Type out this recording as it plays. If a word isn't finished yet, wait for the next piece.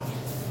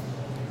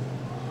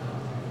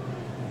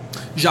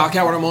Jacques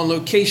Howard. I'm on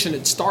location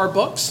at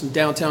Starbucks in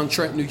downtown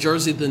Trenton, New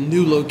Jersey, the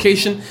new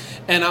location.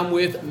 And I'm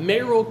with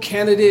mayoral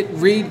candidate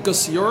Reed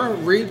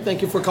Gusciora. Reed,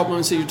 thank you for a couple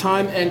minutes of your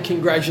time, and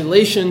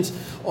congratulations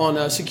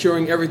on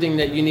securing everything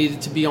that you needed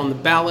to be on the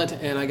ballot.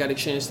 And I got a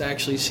chance to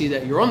actually see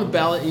that you're on the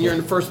ballot and you're in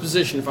the first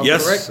position, if I'm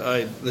correct.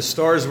 Yes, the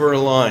stars were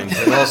aligned,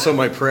 and also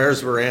my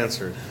prayers were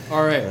answered.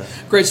 All right,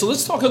 great. So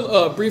let's talk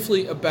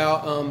briefly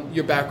about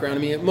your background. I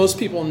mean, most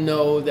people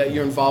know that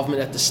your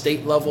involvement at the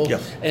state level. Yeah.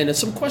 And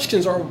some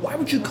questions are, why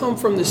would you come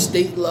from the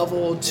state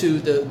level to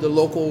the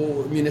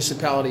local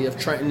municipality of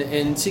Trenton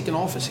and seek an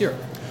office here?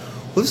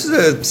 Well, this is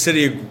a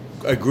city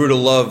I grew to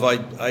love.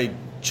 I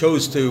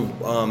chose to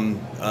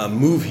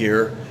move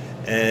here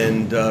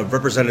and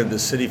represented the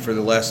city for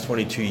the last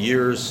 22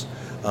 years.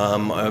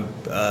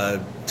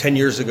 10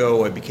 years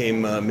ago, I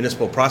became a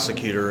municipal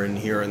prosecutor in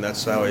here, and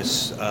that's how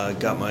I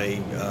got my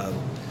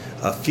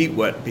feet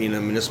wet being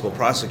a municipal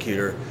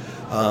prosecutor.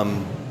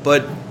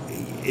 But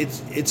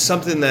it's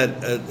something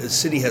that a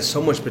city has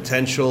so much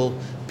potential.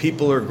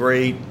 People are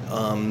great.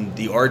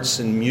 The arts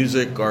and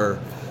music are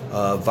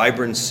a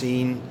vibrant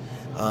scene.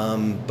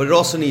 But it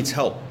also needs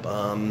help.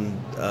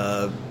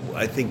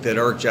 I think that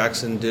Eric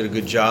Jackson did a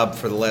good job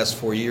for the last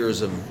 4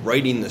 years of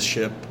righting the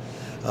ship.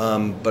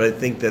 But I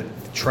think that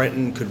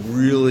Trenton could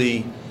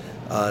really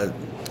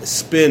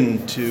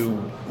spin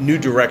to new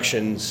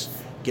directions,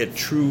 get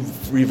true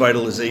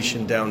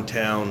revitalization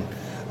downtown,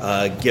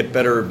 get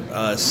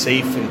better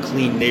safe and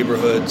clean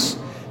neighborhoods,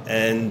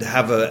 and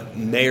have a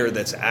mayor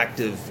that's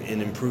active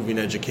in improving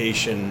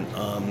education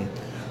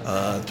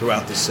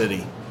throughout the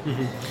city.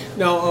 Mm-hmm.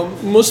 Now,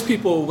 most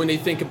people, when they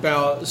think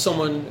about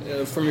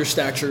someone from your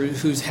stature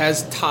who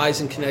has ties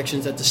and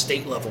connections at the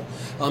state level,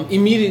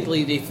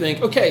 immediately they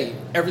think, okay,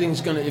 everything's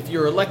going to, if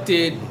you're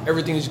elected,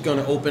 everything's going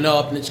to open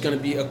up and it's going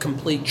to be a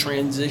complete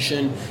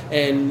transition,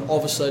 and all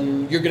of a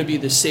sudden you're going to be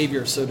the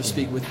savior, so to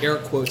speak, with air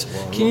quotes.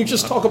 Can you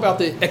just talk about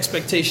the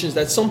expectations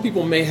that some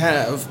people may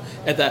have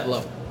at that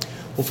level?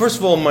 Well, first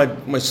of all,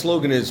 my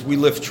slogan is, we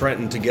lift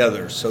Trenton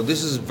together. So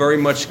this is very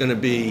much going to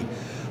be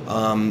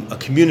a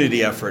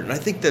community effort. And I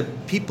think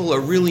that people are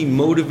really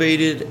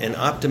motivated and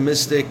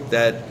optimistic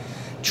that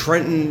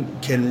Trenton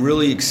can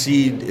really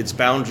exceed its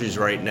boundaries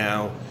right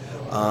now.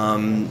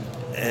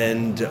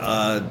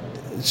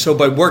 So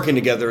by working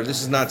together,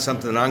 this is not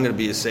something I'm going to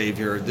be a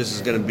savior. This is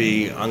I'm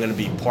going to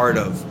be part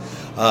of.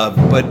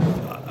 But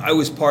I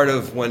was part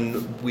of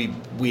when we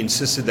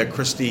insisted that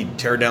Christie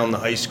tear down the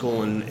high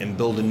school and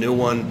build a new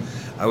one.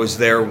 I was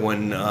there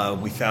when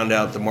we found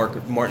out the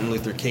Martin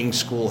Luther King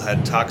School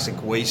had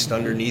toxic waste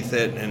underneath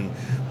it, and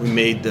we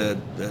made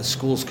the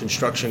school's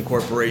construction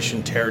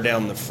corporation tear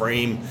down the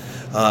frame.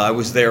 I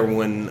was there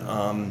when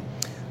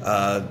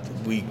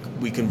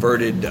we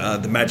converted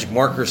the Magic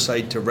Marker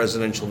site to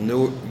residential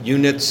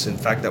units. In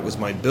fact, that was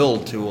my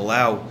bill to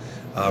allow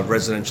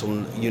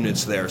residential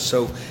units there.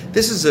 So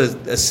this is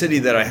a city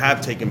that I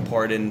have taken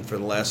part in for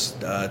the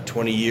last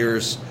 20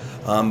 years.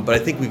 But I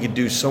think we could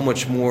do so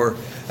much more.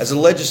 As a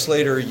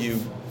legislator,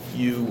 you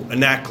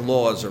enact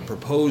laws or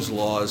propose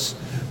laws,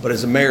 but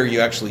as a mayor,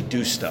 you actually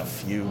do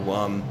stuff. You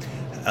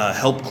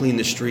help clean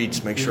the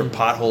streets, make sure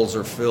potholes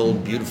are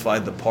filled, beautify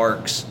the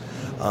parks,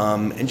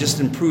 and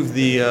just improve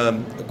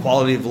the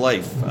quality of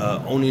life.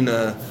 Owning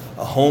a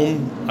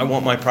home, I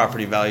want my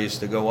property values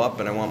to go up,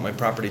 and I want my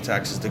property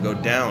taxes to go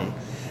down.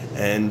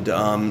 And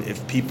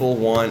if people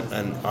want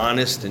an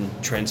honest and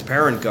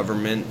transparent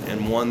government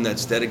and one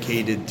that's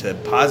dedicated to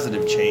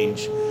positive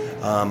change,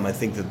 I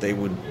think that they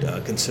would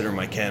consider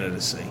my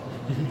candidacy.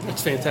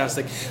 That's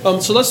fantastic.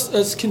 So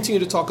let's continue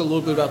to talk a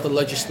little bit about the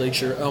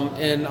legislature.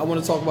 And I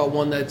want to talk about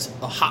one that's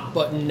a hot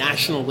button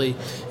nationally,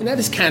 and that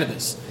is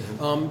cannabis.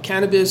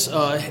 Cannabis,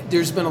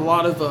 there's been a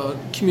lot of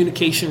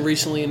communication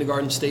recently in the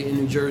Garden State in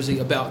New Jersey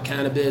about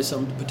cannabis,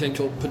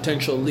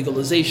 potential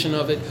legalization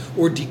of it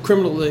or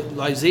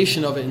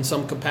decriminalization of it in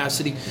some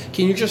capacity.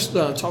 Can you just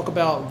talk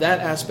about that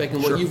aspect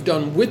and what you've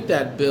done with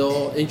that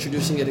bill,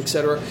 introducing it, et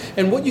cetera,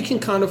 and what you can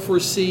kind of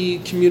foresee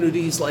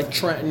communities like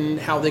Trenton,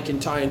 how they can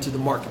tie into the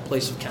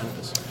marketplace of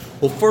cannabis?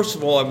 Well, first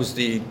of all, I was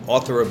the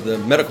author of the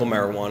medical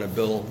marijuana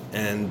bill,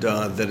 and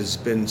that has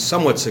been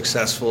somewhat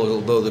successful,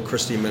 although the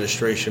Christie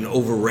administration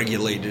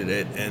overregulated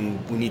it,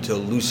 and we need to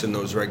loosen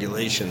those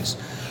regulations.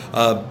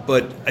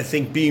 But I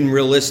think, being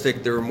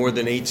realistic, there are more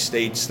than 8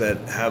 states that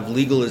have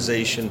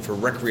legalization for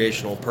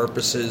recreational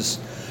purposes.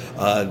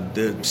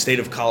 The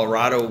state of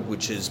Colorado,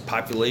 which is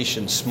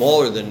population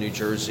smaller than New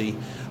Jersey,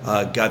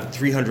 got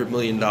 $300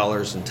 million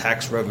in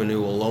tax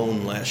revenue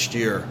alone last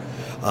year.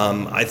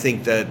 I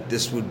think that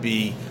this would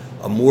be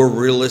a more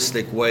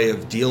realistic way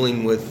of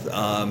dealing with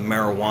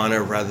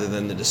marijuana rather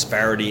than the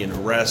disparity in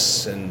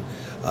arrests and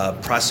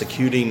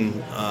prosecuting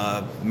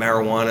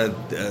marijuana.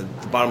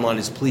 The bottom line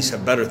is police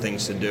have better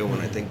things to do,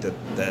 and I think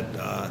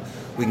that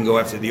we can go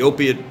after the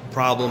opiate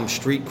problem,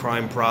 street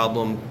crime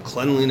problem,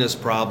 cleanliness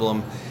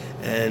problem,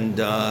 and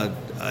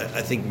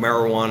I think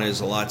marijuana is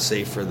a lot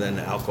safer than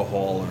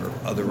alcohol or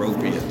other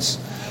opiates.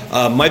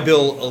 My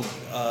bill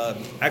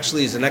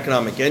actually is an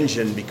economic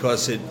engine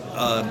because it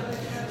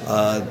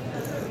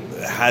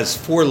has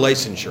 4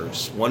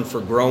 licensures, one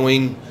for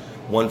growing,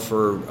 one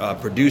for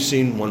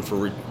producing, one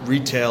for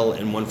retail,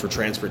 and one for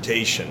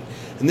transportation.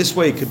 And this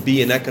way it could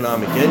be an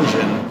economic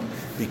engine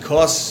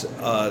because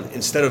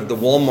instead of the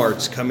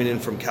Walmarts coming in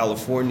from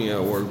California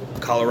or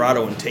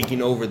Colorado and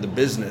taking over the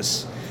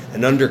business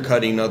and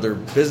undercutting other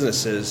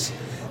businesses,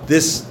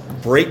 this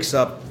breaks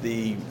up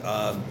the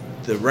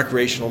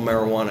recreational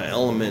marijuana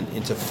element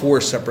into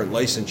 4 separate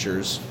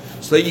licensures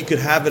so that you could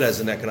have it as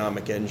an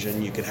economic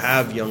engine. You could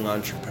have young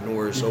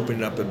entrepreneurs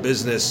opening up a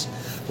business.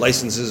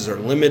 Licenses are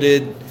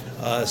limited,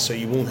 so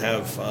you won't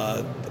have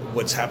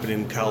what's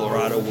happening in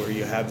Colorado where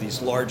you have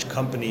these large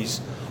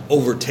companies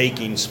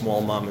overtaking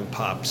small mom and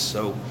pops.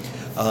 So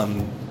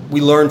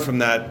we learned from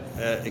that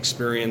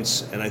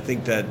experience, and I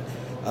think that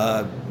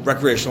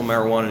recreational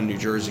marijuana in New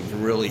Jersey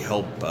can really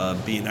help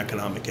be an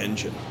economic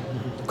engine.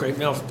 Great.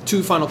 Now,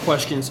 2 final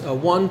questions.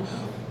 One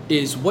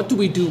is, what do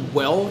we do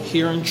well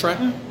here in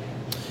Trenton?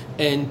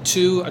 And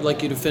 2, I'd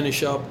like you to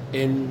finish up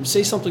and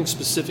say something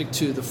specific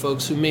to the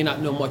folks who may not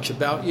know much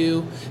about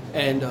you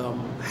and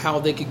how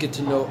they could get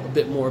to know a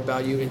bit more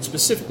about you, and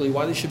specifically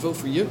why they should vote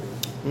for you.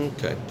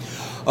 Okay.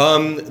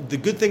 The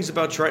good things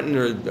about Trenton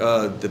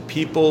are the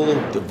people,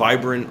 the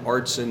vibrant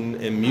arts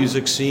and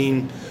music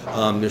scene.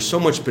 There's so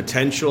much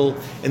potential,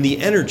 and the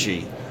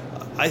energy.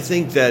 I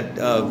think that,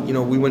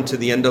 we went to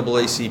the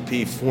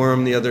NAACP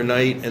forum the other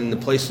night, and the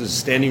place was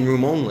standing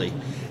room only.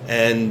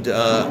 And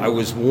I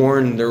was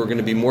warned there were going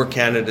to be more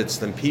candidates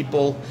than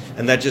people,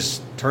 and that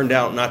just turned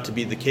out not to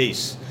be the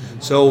case.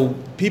 So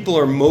people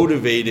are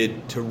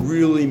motivated to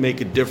really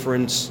make a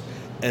difference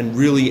and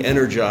really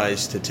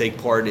energized to take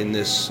part in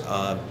this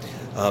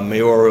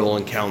mayoral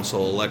and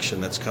council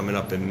election that's coming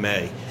up in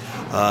May.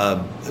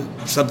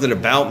 Something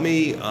about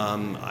me,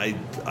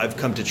 I've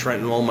come to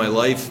Trenton all my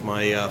life.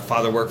 My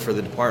father worked for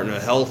the Department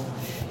of Health.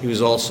 He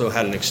was also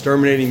had an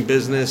exterminating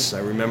business.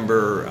 I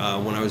remember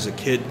when I was a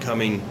kid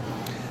coming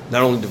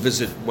not only to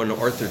visit when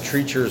Arthur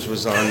Treacher's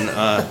was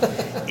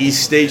on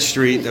East State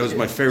Street. That was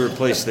my favorite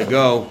place to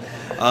go.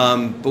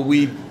 But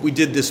we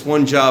did this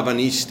one job on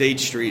East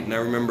State Street, and I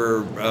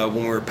remember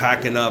when we were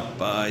packing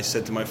up, I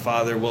said to my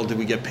father, well, did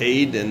we get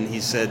paid? And he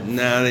said,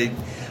 nah,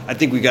 I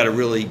think we got to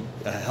really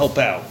help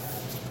out.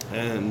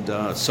 And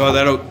so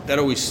that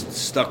always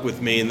stuck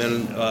with me. And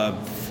then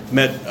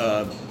met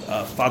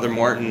Father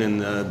Martin in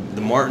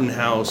the Martin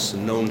House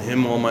and known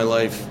him all my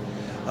life.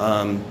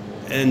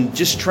 And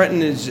just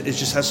Trenton is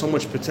just has so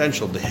much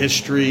potential, the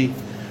history,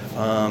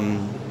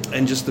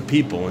 and just the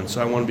people. And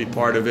so I want to be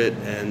part of it.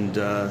 And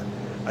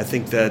I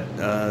think that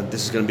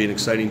this is going to be an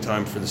exciting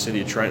time for the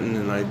city of Trenton.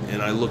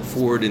 And I look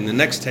forward in the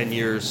next 10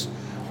 years,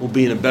 we'll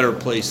be in a better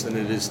place than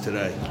it is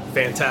today.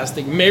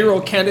 Fantastic.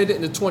 Mayoral candidate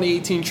in the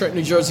 2018 Trenton,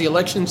 New Jersey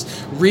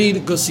elections,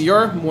 Reed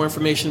Gusciora. More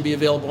information will be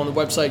available on the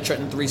website,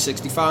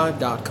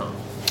 trenton365.com.